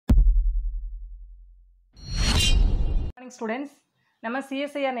Morning students, நம்ம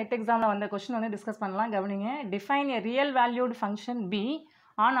CSIR net exam வந்த question வந்து discuss பண்ணலாம். கவனிங்க. Define a real valued function b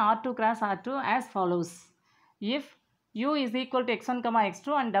on R2 cross R2 as follows. If u is equal to x1,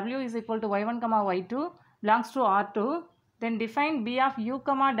 x2 and w is equal to y1, y2 belongs to R2, then define b of u,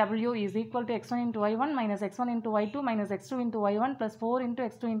 w is equal to x1 into y1 minus x1 into y2 minus x2 into y1 plus 4 into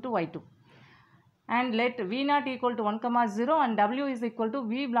x2 into y2. And let v naught equal to 1, 0 and w is equal to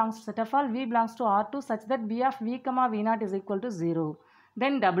v belongs to set of all v belongs to R2 such that b of v, v naught is equal to 0.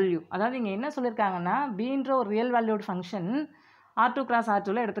 Then w. அதாவது இங்கே என்ன சொல்லியிருக்காங்கன்னா bன்ற ஒரு real valued function R2 cross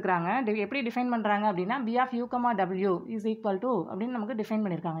R2ல எடுத்துக்கிறாங்க. எப்படி define பண்ணுறாங்க அப்படின்னா b of u, w is equal to அப்படின்னு நமக்கு டிஃபைன்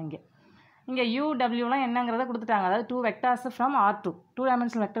பண்ணியிருக்காங்க. இங்கே u, wலாம் என்னங்கிறத கொடுத்துட்டாங்க. அதாவது 2 vectors from R2 2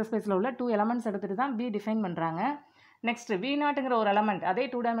 dimensional vector spaceல உள்ள 2 elements எடுத்துகிட்டு தான் b டிஃபைன் பண்ணுறாங்க. நெக்ஸ்ட் v நாட்டுங்கிற ஒரு எலமெண்ட் அதே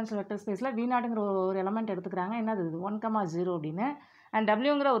 2 dimensional vector spaceல v நாட்டுங்கிற ஒரு எலமெண்ட் எடுத்துக்கிறாங்க. என்னது 1, 0 அப்படின்னு. அண்ட்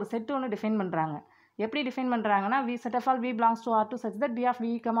wங்கிற ஒரு செட் ஒன்று டிஃபைன் பண்ணுறாங்க. எப்படி டிஃபைன் பண்ணுறாங்கன்னா v set of all v belongs to R2 such that b of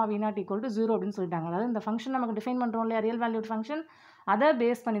v, v naught equal to 0 அப்படின்னு சொல்லிட்டாங்க. அதாவது இந்த ஃபங்க்ஷன் நமக்கு டிஃபைன் பண்ணுறோம் இல்லையா ரியல் வேல்யூட் ஃபங்க்ஷன், அதை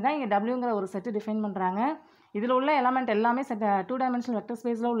பேஸ் பண்ணி தான் இங்கே wங்கிற ஒரு செட்டு டிஃபைன் பண்ணுறாங்க. இதில் உள்ள எலமெண்ட் எல்லாமே 2 dimensional vector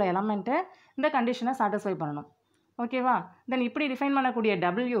spaceல உள்ள எலமெண்ட்டு இந்த கண்டிஷனை சாட்டிஸ்ஃபை பண்ணணும். ஓகேவா? தென் இப்படி டிஃபைன் பண்ணக்கூடிய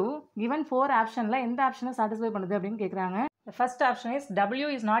w given 4 ஆப்ஷனில் எந்த ஆப்ஷனை சாட்டிஸ்ஃபை பண்ணுது அப்படின்னு கேட்குறாங்க. First option is w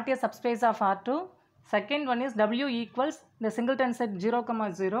is not a subspace of R2. Second one is w equals the singleton set 0,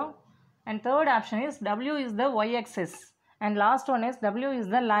 0. And third option is w is the y-axis. And last one is w is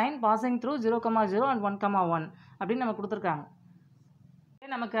the line passing through 0, 0 and 1, 1 அப்படின்னு நம்ம கொடுத்துருக்காங்க.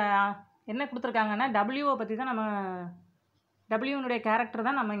 நமக்கு என்ன கொடுத்துருக்காங்கன்னா w பற்றி தான் நம்ம wனுடைய character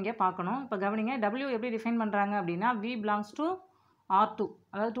தான் நம்ம இங்கே பார்க்கணும். இப்போ கவனிங்க, w எப்படி டிஃபைன் பண்ணுறாங்க அப்படின்னா v belongs to R2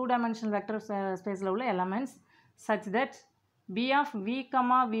 அதாவது 2 dimensional vector ஸ்பேஸில் உள்ள elements such that b of v,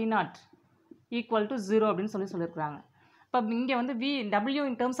 v naught equal to 0 அப்படின்னு சொல்லியிருக்கிறாங்க. இப்போ இங்கே வந்து w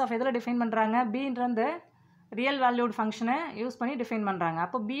in terms of எதில் டிஃபைன் பண்ணுறாங்க, bன்ற அந்த ரியல் வேல்யூட் ஃபங்க்ஷனை யூஸ் பண்ணி டிஃபைன் பண்ணுறாங்க.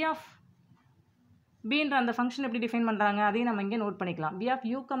 அப்போ bன்ற அந்த ஃபங்க்ஷன் எப்படி டிஃபைன் பண்ணுறாங்க அதையும் நம்ம இங்கே நோட் பண்ணிக்கலாம். b of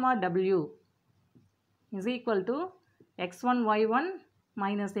u, w is equal to x1 y1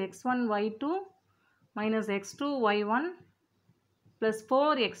 minus x1 y2 minus x2 y1 plus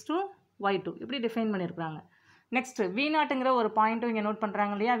 4x2 y2 இப்படி டிஃபைன் பண்ணியிருக்கிறாங்க. நெக்ஸ்ட் v நாட்டுங்கிற ஒரு பாயிண்ட்டும் இங்கே நோட்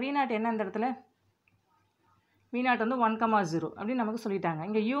பண்ணுறாங்க இல்லையா. v நாட் என்ன இந்த இடத்துல, v நாட் வந்து 1, 0 அப்படின்னு நமக்கு சொல்லிட்டாங்க.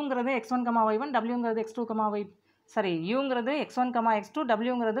 இங்கே uங்கிறது x1, y1 wங்கிறது x2, uங்கிறது x1, x2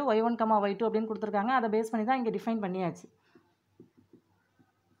 wங்கிறது y1, y2 அப்படின்னு கொடுத்துருக்காங்க. அதை பேஸ் பண்ணி தான் இங்கே டிஃபைன் பண்ணியாச்சு.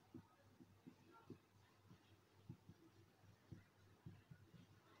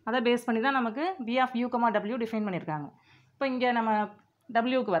 அதை பேஸ் பண்ணி தான் நமக்கு b of u, w define பண்ணியிருக்காங்க. இப்போ இங்கே நம்ம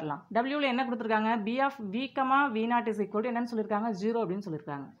wக்கு வரலாம். wல என்ன கொடுத்துருக்காங்க, b of v, v naught is equal to என்னன்னு சொல்லியிருக்காங்க 0 அப்படின்னு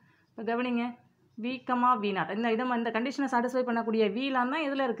சொல்லியிருக்காங்க. இப்போ கவனிங்க, v, v naught இந்த கண்டிஷனை சாட்டிஸ்ஃபை பண்ணக்கூடிய vலாம் தான்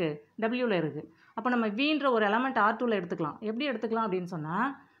இதில் இருக்குது wல இருக்குது. அப்போ நம்ம vன்ற ஒரு எலமெண்ட் R2ல எடுத்துக்கலாம். எப்படி எடுத்துக்கலாம் அப்படின்னு சொன்னால்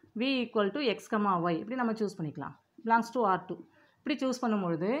v equal to x, y இப்படி நம்ம சூஸ் பண்ணிக்கலாம். belongs to R2 இப்படி சூஸ்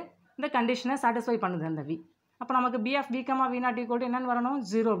பண்ணும்பொழுது இந்த கண்டிஷனை சாட்டிஸ்ஃபை பண்ணுது அந்த v. அப்போ நமக்கு b of v, v naught equal to என்னன்னு வரணும்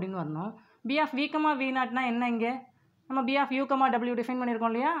 0 அப்படின்னு வரணும். b of v, v naughtனா என்ன, இங்கே நம்ம b of u, w define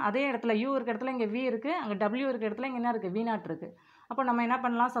பண்ணியிருக்கோம் இல்லையா. அதே இடத்துல u இருக்க இடத்துல இங்கே v இருக்குது, அங்கே w இருக்க இடத்துல இங்கே என்ன இருக்குது v naught இருக்குது. அப்போ நம்ம என்ன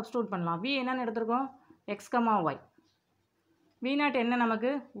பண்ணலாம், சப்ஸ்டியூட் பண்ணலாம். v என்னன்னு எடுத்துருக்கோம் x, y. v naught என்ன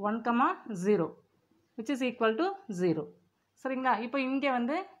நமக்கு 1, 0 which is equal to 0. சரிங்களா? இப்போ இங்கே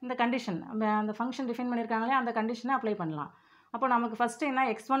வந்து இந்த கண்டிஷன் அந்த ஃபங்க்ஷன் டிஃபைன் பண்ணியிருக்காங்களே அந்த கண்டிஷனை அப்ளை பண்ணலாம். அப்போ நமக்கு ஃபஸ்ட்டு என்ன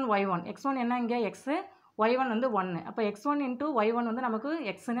x1 y1, x1 என்ன இங்கே x, y1 வந்து 1. அப்போ x1 into y1 வந்து நமக்கு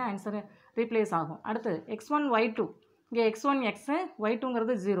xன்னு ஆன்சர் ரீப்ளேஸ் ஆகும். அடுத்து x1 y2, இங்கே x1 x,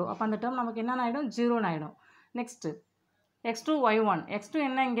 y2ங்கிறது 0. அப்போ அந்த டேர்ம் நமக்கு என்னென்ன ஆகிடும் 0ன்னு ஆகிடும். நெக்ஸ்ட்டு x2 y1, x2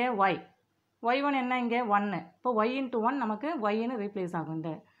 என்ன இங்கே y, y1 என்ன இங்கே 1. இப்போ y into 1 நமக்கு yன்னு ரீப்ளேஸ் ஆகும்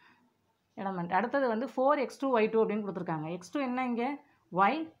இந்த எலமெண்ட். அடுத்தது வந்து 4x2 y2 அப்படின்னு கொடுத்துருக்காங்க. x2 என்ன இங்கே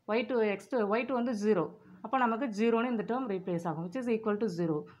y, y2 வந்து 0. அப்போ நமக்கு 0ன்னு இந்த டேர்ம் ரீப்ளேஸ் ஆகும் which is equal to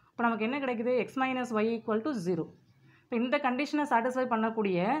 0. இப்போ நமக்கு என்ன கிடைக்குது, x minus y equal to 0. இப்போ இந்த கண்டிஷனை சாட்டிஸ்ஃபை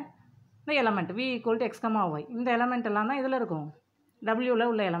பண்ணக்கூடிய இந்த element v equal to x, y இந்த எலமெண்ட் எல்லாம் தான் இதில் இருக்கும் wல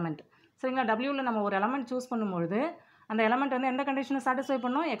உள்ள எலமெண்ட். சரிங்களா? wல நம்ம ஒரு எலமெண்ட் சூஸ் பண்ணும்பொழுது அந்த எலமெண்ட் வந்து எந்த கண்டிஷனை சாட்டிஸ்ஃபை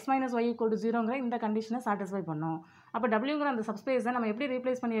பண்ணோம், x minus y equal to 0ங்கிற இந்த கண்டிஷனை சாட்டிஸ்ஃபை பண்ணோம். அப்போ wங்கிற அந்த சப்ஸ்பேஸை நம்ம எப்படி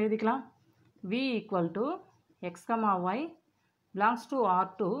ரீப்ளேஸ் பண்ணி எழுதிக்கலாம், v equal to x, y belongs to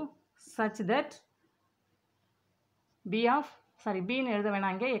R2 such that bன்னு எழுத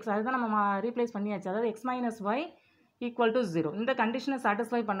வேணாம் இங்கே x, அதுதான் நம்ம ரீப்ளேஸ் பண்ணியாச்சு. அதாவது x minus y equal to 0 இந்த கண்டிஷனை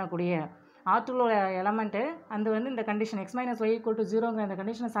சாட்டிஸ்ஃபை பண்ணக்கூடிய R2ல எலமெண்ட்டு அந்த வந்து இந்த condition x minus y equal to 0ங்கிற இந்த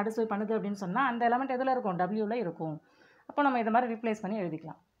கண்டிஷனை சாட்டிஸ்ஃபை பண்ணுது அப்படின்னு சொன்னால் அந்த எலமெண்ட் எதில் இருக்கும் wல இருக்கும். அப்போ நம்ம இதை மாதிரி ரீப்ளேஸ் பண்ணி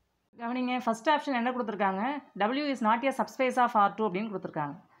எழுதிக்கலாம். கவனிங்க, ஃபஸ்ட் ஆப்ஷன் என்ன கொடுத்துருக்காங்க, w is not a subspace of R2 அப்படின்னு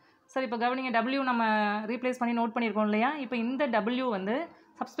கொடுத்துருக்காங்க. சரி இப்போ கவனிங்க W நம்ம ரீப்ளேஸ் பண்ணி நோட் பண்ணியிருக்கோம் இல்லையா? இப்போ இந்த W வந்து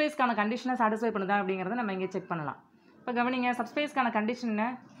சப்ஸ்பேஸ்க்கான கண்டிஷனை சாட்டிஸ்ஃபை பண்ணுதா அப்படிங்கிறத நம்ம இங்கே செக் பண்ணலாம். இப்போ கவனிங்க சப்ஸ்பேஸ்க்கான கண்டிஷன் என்ன?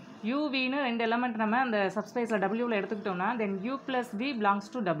 UVன்னு 2 எலமெண்ட் நம்ம அந்த சப்ஸ்பேஸில் Wவில் எடுத்துக்கிட்டோம்னா தென் U + V belongs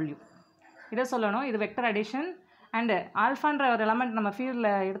to W. இதை சொல்லணும். இது வெக்டர் அடிஷன் அண்டு ஆல்ஃபான்ற ஒரு எலமெண்ட் நம்ம ஃபீல்டில்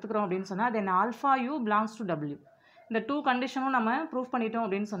எடுத்துக்கிறோம் அப்படின்னு சொன்னால் தென் alpha U belongs to W. இந்த 2 கண்டிஷனும் நம்ம ப்ரூஃப் பண்ணிட்டோம்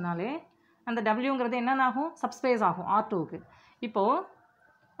அப்படின்னு சொன்னாலே அந்த Wங்கிறது என்னென்னாகும்? சப்ஸ்பேஸ் ஆகும் R2க்கு. இப்போது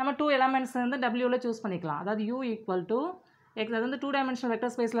நம்ம 2 எலமெண்ட்ஸ் வந்து Wவில் சூஸ் பண்ணிக்கலாம். அதாவது U = X, அது வந்து 2 டைமென்ஷனல்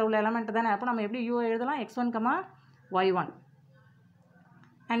வெக்டர் ஸ்பேஸில் உள்ள எலமெண்ட் தானே. அப்போ நம்ம எப்படி U எழுதலாம்? X1, Y1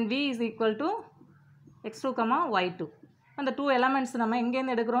 and V = X2, Y2. அந்த 2 எலமெண்ட்ஸ் நம்ம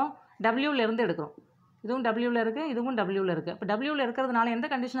எங்கேருந்து எடுக்கிறோம்? Wவிலேருந்து எடுக்கிறோம். இதுவும் Wவில் இருக்குது, இதுவும் Wவில் இருக்குது. இப்போ Wவில் இருக்கிறதுனால எந்த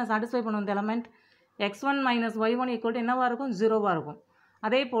கண்டிஷனை சாட்டிஸ்ஃபை பண்ணும் இந்த எலமெண்ட்? X1 - Y1 = என்னவாக இருக்கும்? 0வாக இருக்கும்.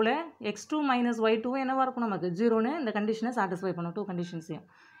 அதே போல் X2 - Y2 என்னவாக இருக்கும்? நமக்கு 0ன்னு இந்த கண்டிஷனை சாட்டிஸ்ஃபை பண்ணும் 2 கண்டிஷன்ஸையும்.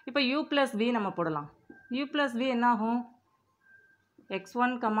 இப்போ U + V நம்ம போடலாம். U + V என்னாகும்?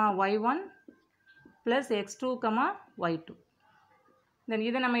 X1, Y1 + X2, Y2. தென்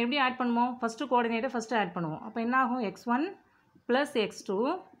இதை நம்ம எப்படி ஆட் பண்ணுவோம்? ஃபஸ்ட்டு கோஆர்டினேட்டை ஃபஸ்ட்டு ஆட் பண்ணுவோம். அப்போ என்னாகும்? X1 + X2,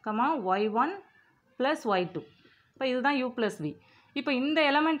 Y1 + Y2. இப்போ இதுதான் U + V. இப்போ இந்த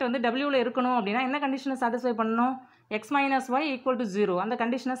எலமெண்ட் வந்து Wவில் இருக்கணும் அப்படின்னா என்ன கண்டிஷனை சாட்டிஸ்ஃபை பண்ணணும்? X - Y = 0 அந்த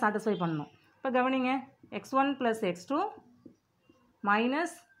கண்டிஷனை சாட்டிஸ்ஃபை பண்ணணும். இப்போ கவனிங்க X1 + X2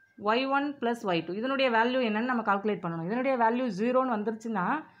 minus Y1 + Y2 இதனுடைய வேல்யூ என்னன்னு நம்ம கால்குலேட் பண்ணணும். இதனுடைய வேல்யூ 0ன்னு வந்துருச்சுன்னா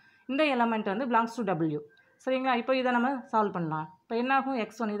இந்த எலமெண்ட் வந்து belongs to W. சரிங்களா? இப்போ இதை நம்ம சால்வ் பண்ணலாம். இப்போ என்னாகும்?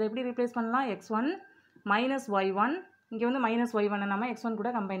 X1 இதை எப்படி ரீப்ளேஸ் பண்ணலாம்? X1 - Y1 இங்கே வந்து -Y1 நம்ம X1 கூட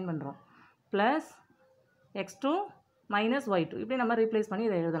கம்பைன் பண்ணுறோம் ப்ளஸ் X2 - Y2 இப்படி நம்ம ரீப்ளேஸ் பண்ணி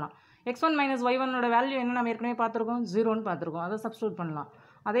இதை எழுதலாம். X1 - Y1ஓட வேல்யூ என்ன நம்ம ஏற்கனவே பார்த்துருக்கோம்? 0ன்னு பார்த்துருக்கோம். அதை சப்ஸ்டியூட் பண்ணலாம்.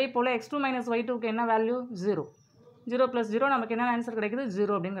 அதே போல் X2 - Y2க்கு என்ன வேல்யூ? 0. 0 + 0 நமக்கு என்ன ஆன்சர் கிடைக்குது?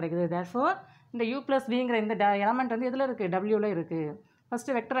 0 அப்படின்னு கிடைக்குது. தேர்ஃபோர் இந்த U + Vங்கிற இந்த எலமெண்ட் வந்து எதில் இருக்குது? Wவில் இருக்குது.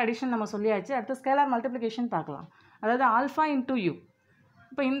 ஃபஸ்ட்டு வெக்டர் அடிஷன் நம்ம சொல்லியாச்சு. அடுத்து ஸ்கேலார் மல்டிப்ளிகேஷன் பார்க்கலாம். அதாவது ஆல்ஃபா இன்ட்டு U.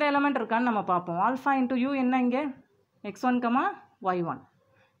 இப்போ இந்த எலமெண்ட் இருக்கான்னு நம்ம பார்ப்போம். ஆல்ஃபா இன்ட்டு U என்ன இங்கே? X1, Y1.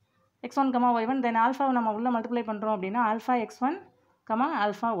 X1, Y1 தென் ஆல்ஃபாவை நம்ம உள்ளே மல்டிப்ளை பண்ணுறோம் அப்படின்னா ஆல்ஃபா X1,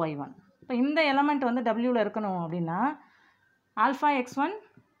 ஆல்ஃபா Y1. இப்போ இந்த எலமெண்ட் வந்து Wவில் இருக்கணும் அப்படின்னா ஆல்ஃபா X1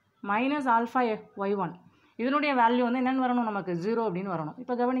 - ஆல்ஃபா Y1 இதனுடைய வேல்யூ வந்து என்னென்னு வரணும்? நமக்கு 0 அப்படின்னு வரணும்.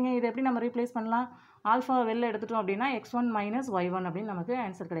 இப்போ கவனிங்க இதை எப்படி நம்ம ரீப்ளேஸ் பண்ணலாம்? ஆல்ஃபாவை வெளில எடுத்துட்டோம் அப்படின்னா X1 - Y1 அப்படின்னு நமக்கு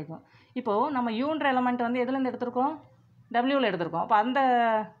ஆன்சர் கிடைக்கும். இப்போது நம்ம Uன்ற எலமெண்ட் வந்து எதுலேருந்து எடுத்திருக்கோம்? Wவில் எடுத்திருக்கோம். அப்போ அந்த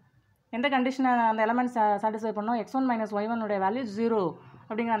எந்த கண்டிஷனை அந்த எலமெண்ட் சாட்டிஸ்ஃபை பண்ணோம்? X1 - Y1உடைய வேல்யூ 0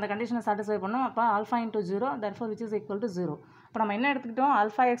 அப்படிங்கிற அந்த கண்டிஷனை சாட்டிஸ்ஃபை பண்ணோம். அப்போ alpha into 0 therefore which is equal to 0. இப்போ நம்ம என்ன எடுத்துக்கிட்டோம்?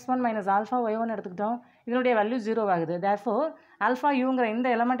 ஆல்ஃபா X1 - ஆல்ஃபா Y1 எடுத்துக்கிட்டோம். இதனுடைய வேல்யூ 0 ஆகுது. therefore ஆல்ஃபா Uங்கிற இந்த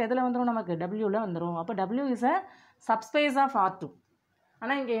எலமெண்ட் எதில் வந்துடும்? நமக்கு Wவில் வந்துடும். அப்போ W is a subspace of R2.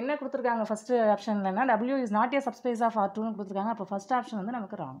 ஆனால் இங்கே என்ன கொடுத்துருக்காங்க first ஆப்ஷன்லன்னா W is not a subspace of R2ன்னு கொடுத்துருக்காங்க. அப்போ ஃபஸ்ட் ஆப்ஷன் வந்து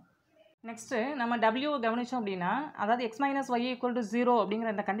நமக்கு ராங். நெக்ஸ்ட்டு நம்ம W கவனித்தோம் அப்படின்னா அதாவது X - Y = 0 அப்படிங்கிற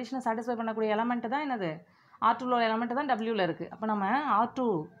இந்த கண்டிஷனை சாட்டிஸ்ஃபை பண்ணக்கூடிய எலமெண்ட் தான் என்னது? R2ல எலமெண்ட் தான் Wவில் இருக்குது. அப்போ நம்ம R2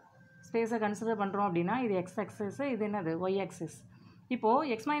 ஸ்பேஸை கன்சிடர் பண்ணுறோம் அப்படின்னா இது X ஆக்சிஸ், இது என்னது? Y axis. இப்போது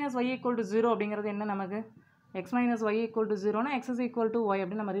X - Y = 0 அப்படிங்கிறது என்ன நமக்கு? X - Y = 0னா X = Y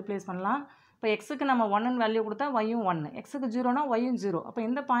அப்படின்னு நம்ம ரீப்ளேஸ் பண்ணலாம். இப்போ Xக்கு நம்ம 1ன்னு வேல்யூ கொடுத்தா Yயும் 1. Xக்கு 0னா Yயும் 0. அப்போ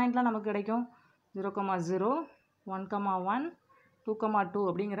எந்த பாயிண்ட்லாம் நமக்கு கிடைக்கும்? 0, 1, 1, 2, 2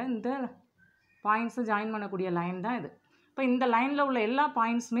 அப்படிங்கிற இந்த பாயிண்ட்ஸை ஜாயின் பண்ணக்கூடிய லைன் தான் இது. இப்போ இந்த லைனில் உள்ள எல்லா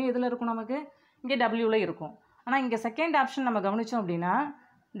பாயிண்ட்ஸுமே எதில் இருக்கும்? நமக்கு இங்கே Wவில் இருக்கும். ஆனால் இங்கே செகண்ட் ஆப்ஷன் நம்ம கவனித்தோம் அப்படின்னா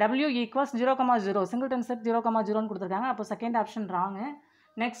W = 0, 0 சிங்கிள்டன் செட் 0, 0ன்னு கொடுத்துருக்காங்க. அப்போ செகண்ட் ஆப்ஷன் ராங்கு.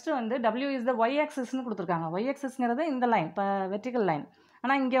 நெக்ஸ்ட்டு வந்து W is the Y ஆக்சிஸ்ன்னு கொடுத்துருக்காங்க. Y ஆக்சிஸ்ங்கிறது இந்த லைன், இப்போ வெர்டிக்கல் லைன்.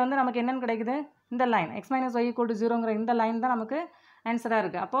 ஆனால் இங்கே வந்து நமக்கு என்னென்னு கிடைக்குது? இந்த லைன் X - Y = 0ங்கிற இந்த லைன் தான் நமக்கு ஆன்சராக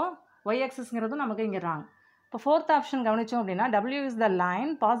இருக்குது. அப்போது Y ஆக்சிஸ்ங்கிறதும் நமக்கு இங்கே ராங். இப்போ ஃபோர்த் ஆப்ஷன் கவனித்தோம் அப்படின்னா W is the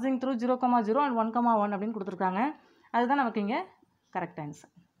line passing through 0, 0 and 1, 1 அப்படின்னு கொடுத்துருக்காங்க. அதுதான் நமக்கு இங்கே கரெக்ட்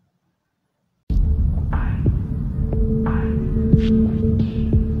ஆன்சர்.